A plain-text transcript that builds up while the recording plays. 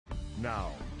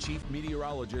Now, Chief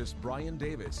Meteorologist Brian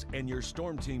Davis and your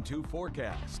Storm Team 2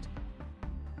 forecast.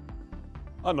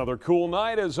 Another cool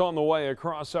night is on the way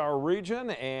across our region,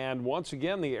 and once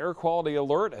again the air quality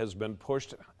alert has been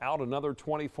pushed out another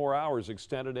 24 hours,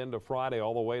 extended into Friday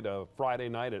all the way to Friday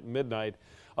night at midnight.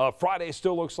 Friday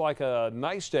still looks like a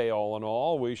nice day all in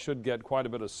all. We should get quite a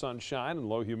bit of sunshine and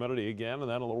low humidity again, and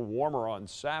then a little warmer on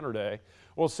Saturday.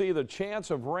 We'll see the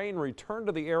chance of rain return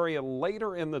to the area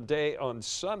later in the day on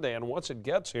Sunday, and once it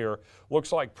gets here,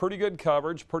 looks like pretty good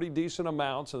coverage, pretty decent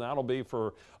amounts, and that'll be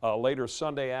for later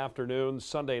Sunday afternoon,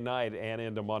 Sunday night, and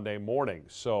into Monday morning.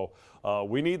 So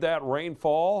we need that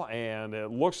rainfall, and it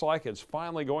looks like it's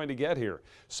finally going to get here.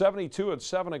 72 at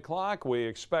 7 o'clock. We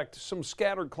expect some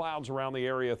scattered clouds around the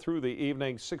area through the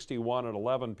evening, 61 at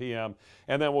 11 p.m.,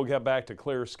 and then we'll get back to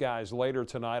clear skies later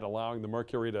tonight, allowing the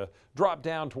mercury to drop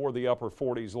down toward the upper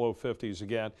 40s, low 50s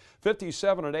again.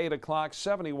 57 at 8 o'clock,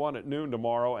 71 at noon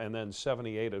tomorrow, and then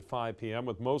 78 at 5 p.m.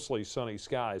 with mostly sunny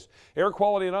skies. Air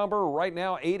quality number right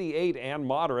now 88 and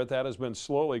moderate. That has been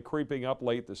slowly creeping up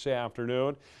late this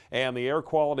afternoon. And the air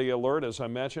quality alert, as I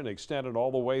mentioned, extended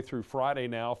all the way through Friday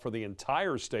now for the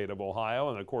entire state of Ohio.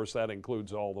 And of course, that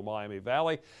includes all the Miami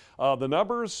Valley. The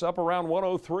numbers up around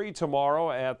 103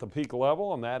 tomorrow at the peak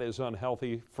level, and that is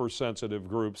unhealthy for sensitive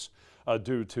groups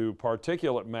due to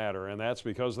particulate matter, and that's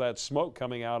because that smoke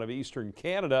coming out of eastern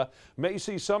Canada. May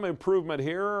see some improvement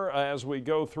here as we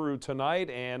go through tonight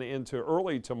and into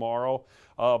early tomorrow,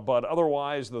 but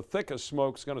otherwise the thickest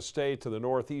smoke is going to stay to the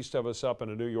northeast of us up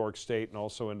into New York State and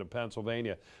also into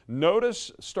Pennsylvania.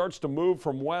 Notice starts to move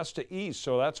from west to east,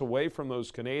 so that's away from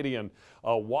those Canadian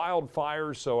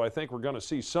wildfires, so I think we're going to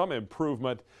see some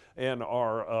improvement in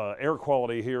our air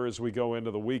quality here as we go into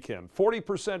the weekend.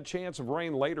 40% chance of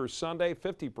rain later Sunday,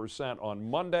 50% on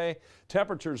Monday.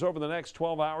 Temperatures over the next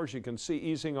 12 hours you can see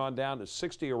easing on down to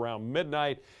 60 around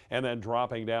midnight and then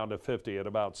dropping down to 50 at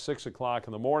about 6 o'clock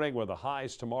in the morning, with the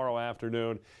highs tomorrow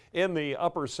afternoon in the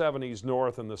upper 70s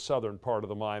north and the southern part of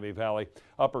the Miami Valley.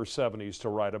 Upper 70s to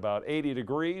right about 80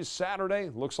 degrees. Saturday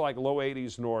looks like low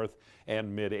 80s north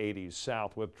and mid 80s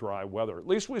south with dry weather. At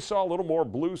least we saw a little more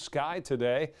blue sky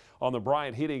today on the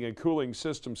Bryant Heating and Cooling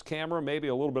Systems camera. Maybe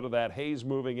a little bit of that haze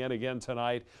moving in again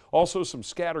tonight. Also some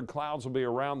scattered clouds will be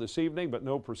around this evening, but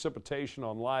no precipitation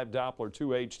on live Doppler 2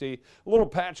 HD. A little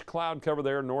patch cloud cover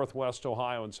there in northwest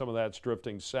Ohio, and some of that's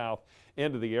drifting south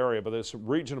into the area. But this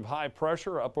region of high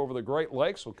pressure up over the Great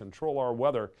Lakes will control our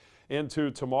weather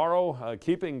into tomorrow,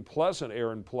 keeping pleasant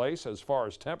air in place as far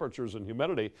as temperatures and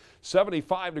humidity.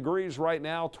 75 degrees right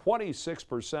now,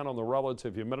 26% on the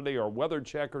relative humidity. Our weather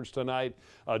checkers tonight,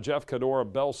 Jeff Cadora,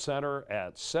 Bell Center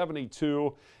at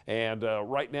 72, and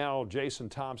right now Jason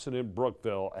Thompson in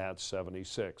Brookville at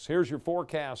 76. Here's your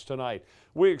forecast tonight.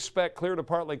 We expect clear to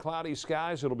partly cloudy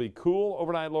skies. It'll be cool,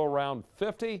 overnight low around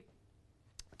 50.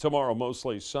 Tomorrow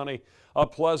mostly sunny, a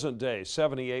pleasant day,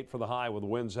 78 for the high with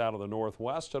winds out of the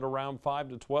northwest at around 5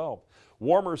 to 12.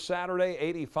 Warmer Saturday,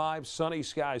 85, sunny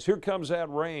skies. Here comes that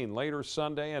rain later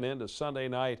Sunday and into Sunday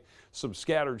night. Some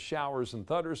scattered showers and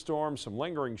thunderstorms, some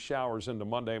lingering showers into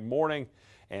Monday morning,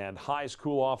 and highs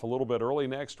cool off a little bit early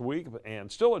next week,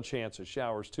 and still a chance of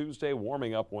showers Tuesday,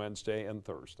 warming up Wednesday and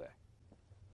Thursday.